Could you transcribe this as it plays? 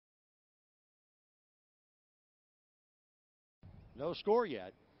No score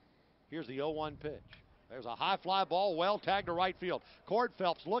yet. Here's the 0-1 pitch. There's a high fly ball, well tagged to right field. Cord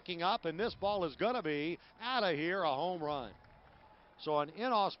Phelps looking up, and this ball is going to be out of here, a home run. So an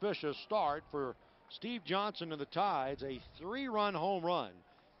inauspicious start for Steve Johnson and the Tides. A 3-run home run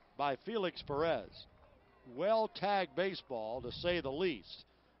by Felix Perez. Well tagged baseball, to say the least.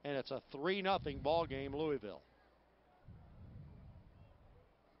 And it's a 3-0 ball game, Louisville.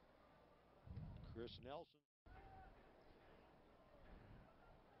 Chris Nelson.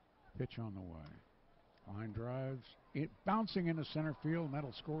 Pitch on the way. Line drives, bouncing into center field, and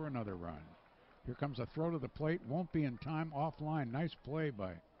that'll score another run. Here comes a throw to the plate, won't be in time, offline. Nice play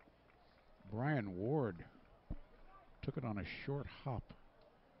by Brian Ward. Took it on a short hop.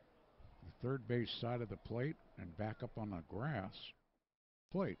 The third base side of the plate and back up on the grass.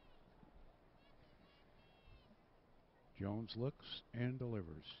 Plate. Jones looks and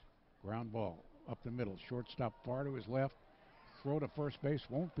delivers. Ground ball up the middle. Shortstop far to his left. Throw to first base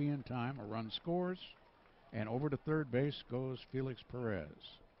won't be in time. A run scores. And over to third base goes Felix Perez.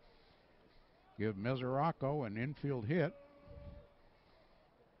 Give Mesoraco an infield hit.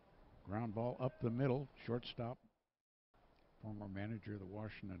 Ground ball up the middle. Shortstop, former manager of the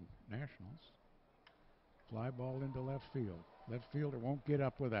Washington Nationals. Fly ball into left field. Left fielder won't get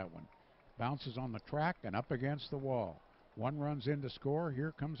up with that one. Bounces on the track and up against the wall. One runs in to score.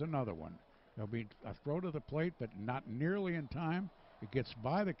 Here comes another one. There'll be a throw to the plate, but not nearly in time. It gets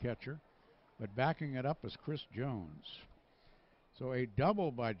by the catcher, but backing it up is Chris Jones. So a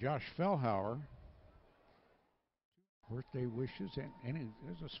double by Josh Fellhauer. Birthday wishes, and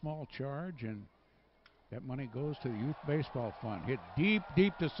there's a small charge, and that money goes to the Youth Baseball Fund. Hit deep,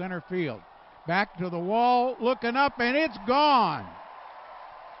 deep to center field. Back to the wall, looking up, and it's gone.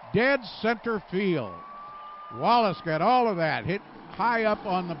 Dead center field. Wallace got all of that. Hit high up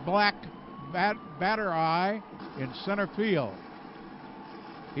on the black batter eye in center field.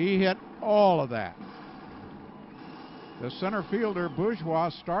 He hit all of that. The center fielder, Bourgeois,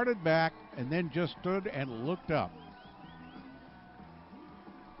 started back and then just stood and looked up.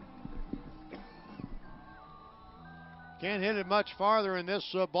 Can't hit it much farther in this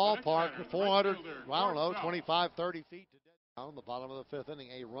ballpark. 400, I don't know, 25, 30 feet to down the bottom of the fifth inning.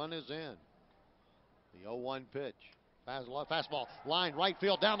 A run is in. The 0-1 pitch. Fastball, line, right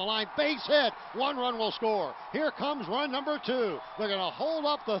field, down the line, base hit. One run will score. Here comes run number 2. They're going to hold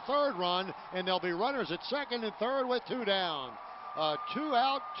up the third run, and there'll be runners at second and third with 2 down. A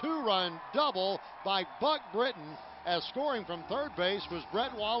 2-out, 2-run double by Buck Britton, as scoring from third base was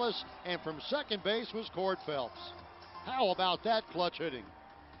Brett Wallace, and from second base was Cord Phelps. How about that clutch hitting?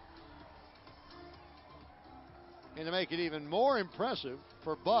 And to make it even more impressive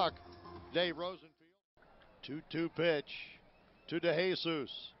for Buck, Dave Rosenfield. 2-2 pitch to DeJesus.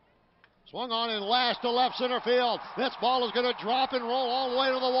 Swung on and last to left center field. This ball is going to drop and roll all the way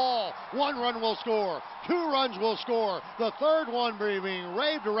to the wall. 1 run will score. 2 runs will score. The third one being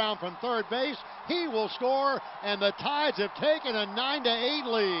raved around from third base. He will score, and the Tides have taken a 9-8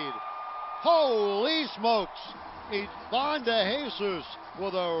 lead. Holy smokes. Ivan DeJesus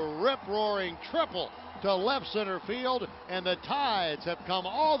with a rip-roaring triple to left center field, and the Tides have come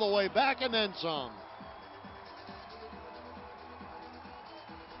all the way back and then some.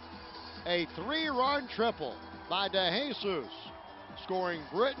 A 3-run triple by DeJesus, scoring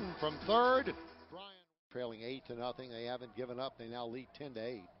Britton from third. Brian trailing 8-0. They haven't given up. They now lead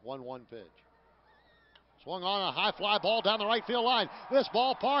 10-8. 1-1 pitch. Swung on a high fly ball down the right field line. This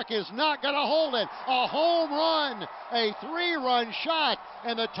ballpark is not going to hold it. A home run, a 3-run shot,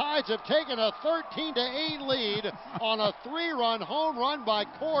 and the Tides have taken a 13-8 lead on a 3-run home run by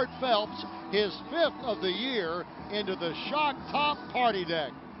Cord Phelps, his 5th of the year, into the Shock Top party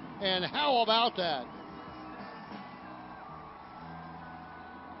deck. And how about that?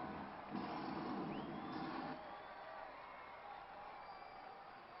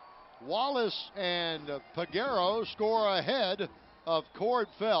 Wallace and Peguero score ahead of Cord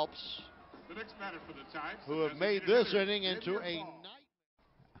Phelps, the next batter for the Tides, who have made this inning into a night.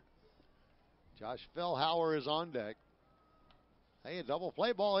 Josh Fellhauer is on deck. Hey, a double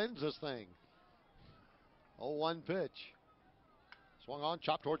play ball ends this thing. 0-1 pitch. Swung on,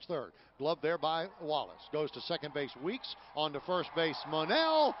 chopped towards third. Glove there by Wallace. Goes to second base, Weeks. On to first base,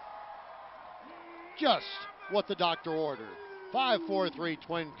 Monell. Just what the doctor ordered. 5-4-3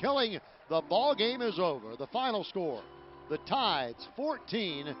 twin killing. The ball game is over. The final score, the Tides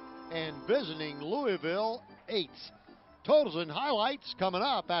 14 and visiting Louisville 8. Totals and highlights coming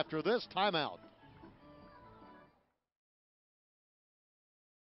up after this timeout.